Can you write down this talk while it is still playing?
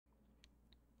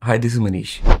Hi, this is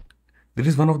Manish. There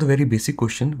is one of the very basic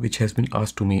question which has been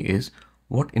asked to me is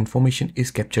what information is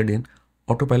captured in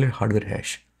Autopilot hardware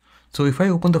hash. So if I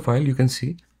open the file, you can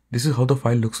see this is how the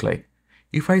file looks like.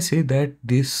 If I say that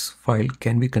this file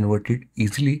can be converted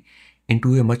easily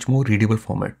into a much more readable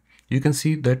format, you can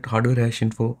see that hardware hash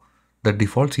info, the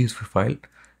default CSV file,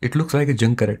 it looks like a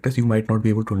junk characters. You might not be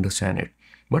able to understand it,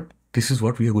 but this is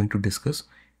what we are going to discuss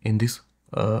in this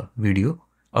video,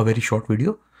 a very short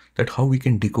video, that how we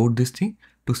can decode this thing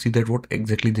to see that what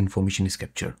exactly the information is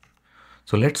captured.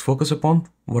 So let's focus upon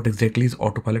what exactly is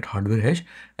Autopilot hardware hash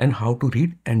and how to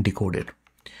read and decode it.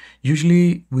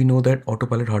 Usually we know that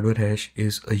Autopilot hardware hash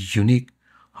is a unique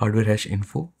hardware hash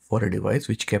info for a device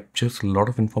which captures a lot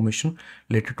of information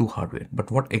related to hardware. But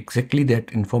what exactly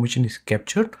that information is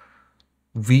captured,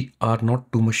 we are not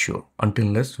too much sure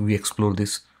unless we explore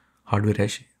this hardware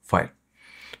hash file.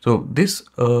 So this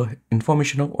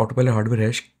information of Autopilot hardware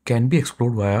hash can be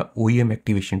explored via OEM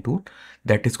Activation tool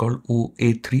that is called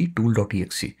OA3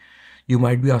 tool.exe. You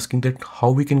might be asking that how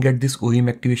we can get this OEM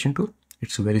Activation tool.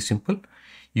 It's very simple.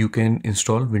 You can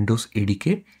install Windows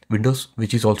ADK,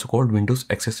 which is also called Windows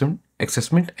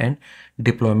Assessment and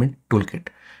Deployment Toolkit.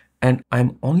 And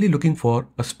I'm only looking for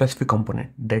a specific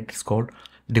component that is called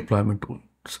deployment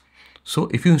tools. So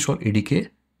if you install ADK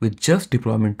with just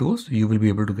deployment tools, you will be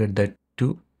able to get that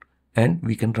tool, and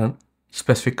we can run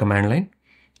specific command line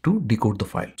to decode the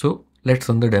file. So let's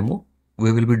run the demo.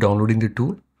 We will be downloading the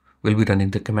tool, we'll be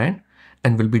running the command,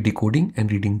 and we'll be decoding and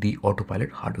reading the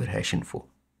Autopilot hardware hash info.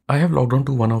 I have logged on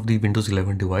to one of the Windows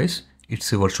 11 device.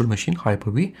 It's a virtual machine,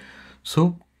 Hyper-V.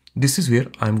 So this is where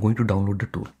I'm going to download the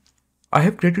tool. I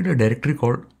have created a directory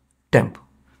called temp.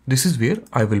 This is where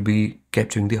I will be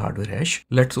capturing the hardware hash.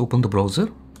 Let's open the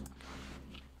browser.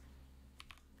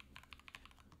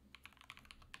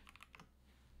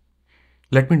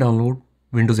 Let me download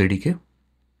Windows ADK.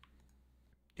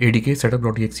 ADK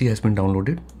setup.exe has been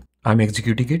downloaded. I'm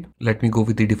executing it. Let me go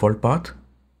with the default path.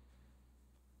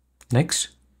 Next.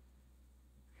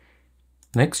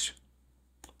 Next.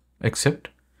 Accept.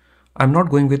 I'm not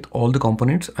going with all the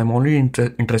components. I'm only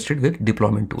interested with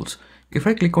deployment tools. If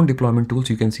I click on deployment tools,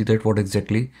 you can see that what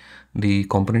exactly the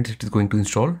components it is going to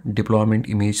install: deployment,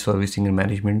 image servicing and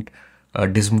management,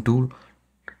 DISM tool,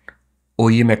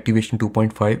 OEM Activation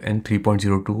 2.5 and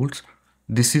 3.0 tools.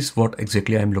 This is what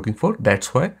exactly I'm looking for.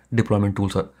 That's why deployment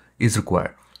tools is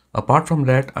required. Apart from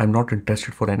that, I'm not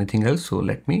interested for anything else. So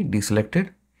let me deselect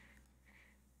it.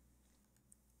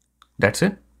 That's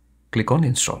it. Click on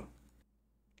install.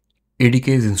 ADK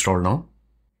is installed now.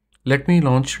 Let me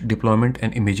launch deployment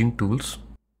and imaging tools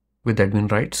with admin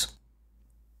rights.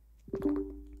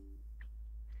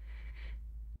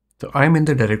 So I'm in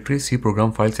the directory C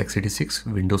program files x86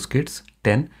 Windows kits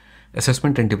 10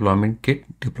 assessment and deployment kit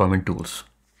deployment tools.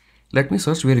 Let me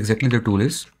search where exactly the tool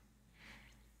is.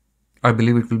 I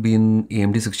believe it will be in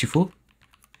AMD 64,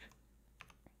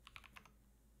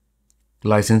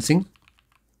 licensing,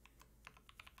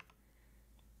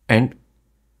 and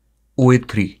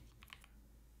OA3.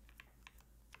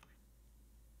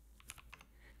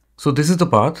 So this is the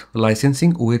path: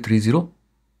 licensing OA30.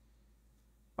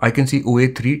 I can see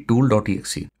OA3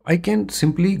 tool.exe. I can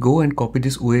simply go and copy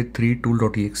this OA3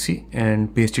 tool.exe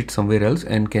and paste it somewhere else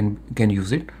and can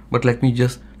use it. But let me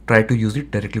just try to use it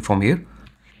directly from here.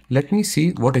 Let me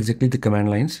see what exactly the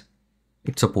command lines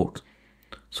it supports.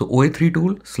 So OA3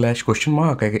 tool /?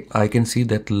 I can see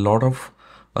that a lot of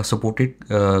supported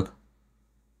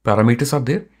parameters are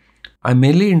there. I'm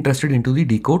mainly interested into the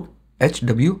decode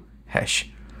HW-hash.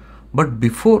 But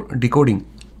before decoding,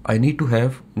 I need to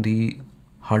have the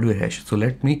hardware hash. So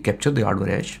let me capture the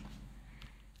hardware hash.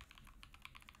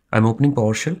 I'm opening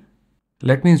PowerShell.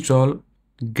 Let me install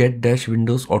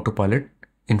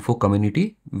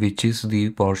get-windowsautopilotinfocommunity, which is the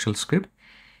PowerShell script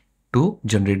to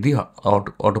generate the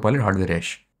Autopilot hardware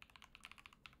hash.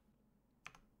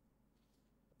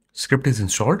 Script is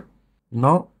installed.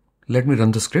 Now let me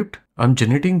run the script. I'm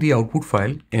generating the output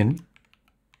file in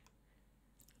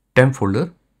temp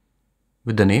folder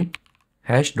with the name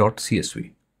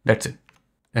hash.csv. That's it.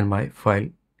 And my file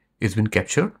is been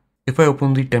captured. If I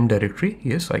open the temp directory,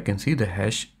 yes, I can see the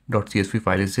hash.csv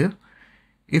file is here.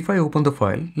 If I open the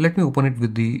file, let me open it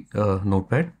with the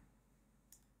notepad.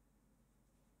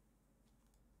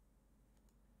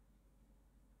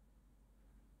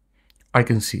 I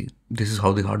can see this is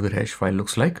how the hardware hash file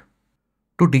looks like.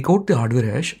 To decode the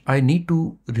hardware hash, I need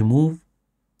to remove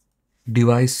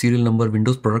device serial number,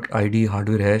 Windows product ID,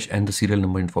 hardware hash, and the serial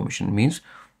number information. Means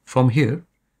from here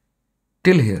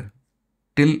till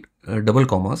double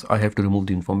commas, I have to remove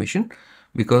the information,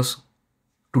 because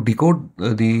to decode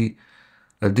the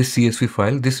this CSV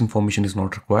file, this information is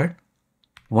not required.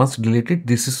 Once deleted,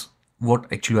 this is what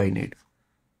actually I need.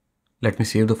 Let me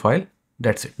save the file.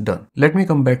 That's it, done. Let me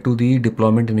come back to the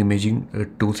deployment and imaging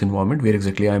tools environment where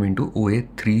exactly I am into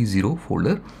OA30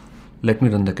 folder. Let me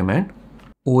run the command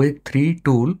OA3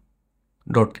 tool.exe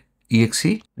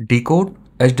decode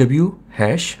HW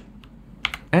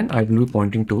and I will be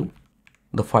pointing to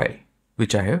the file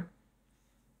which I have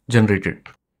generated.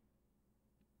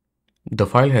 The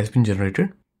file has been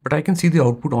generated, but I can see the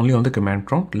output only on the command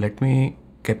prompt. Let me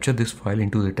capture this file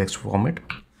into the text format.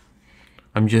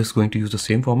 I'm just going to use the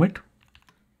same format,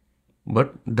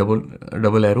 but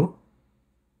double arrow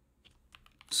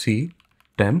C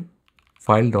temp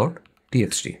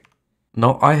file.txt.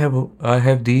 Now I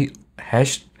have the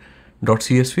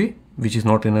hash.csv, which is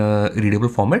not in a readable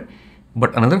format,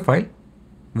 but another file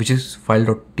which is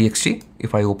file.txt.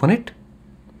 If I open it,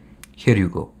 here you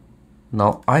go.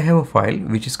 Now I have a file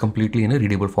which is completely in a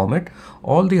readable format.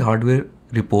 All the hardware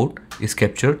report is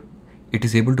captured. It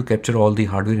is able to capture all the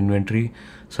hardware inventory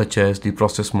such as the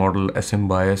process model,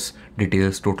 SmBIOS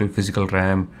details, total physical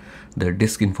RAM, the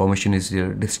disk information is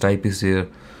there, disk type is there.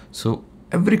 So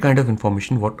every kind of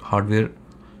information what hardware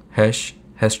hash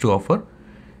has to offer,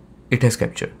 it has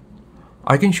captured.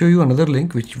 I can show you another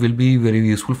link which will be very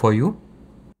useful for you.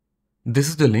 This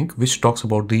is the link which talks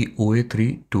about the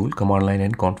OA3 tool command line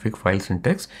and config file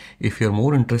syntax. If you are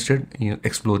more interested in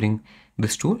exploring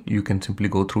this tool, you can simply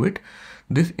go through it.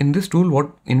 In this tool,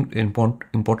 what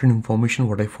important information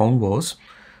what I found was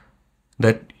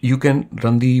that you can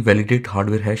run the validate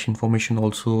hardware hash information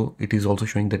also. It is also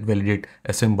showing that validate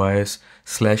SmBIOS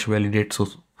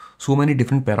 /validate. So many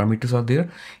different parameters are there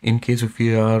in case if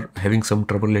you are having some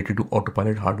trouble related to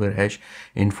autopilot hardware hash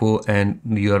info and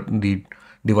the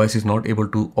device is not able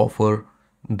to offer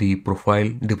the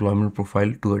deployment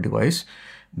profile to a device.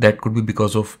 That could be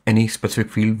because of any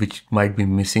specific field which might be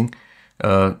missing.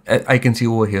 I can see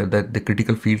over here that the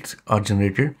critical fields are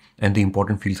generated and the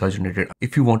important fields are generated.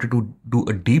 If you wanted to do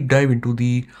a deep dive into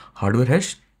the hardware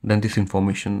hash, then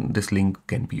this link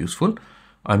can be useful.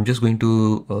 I'm just going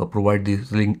to provide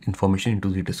this link information into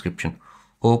the description.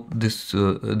 Hope this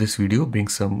video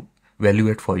brings some value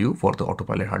add for you for the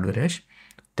autopilot hardware hash.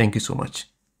 Thank you so much.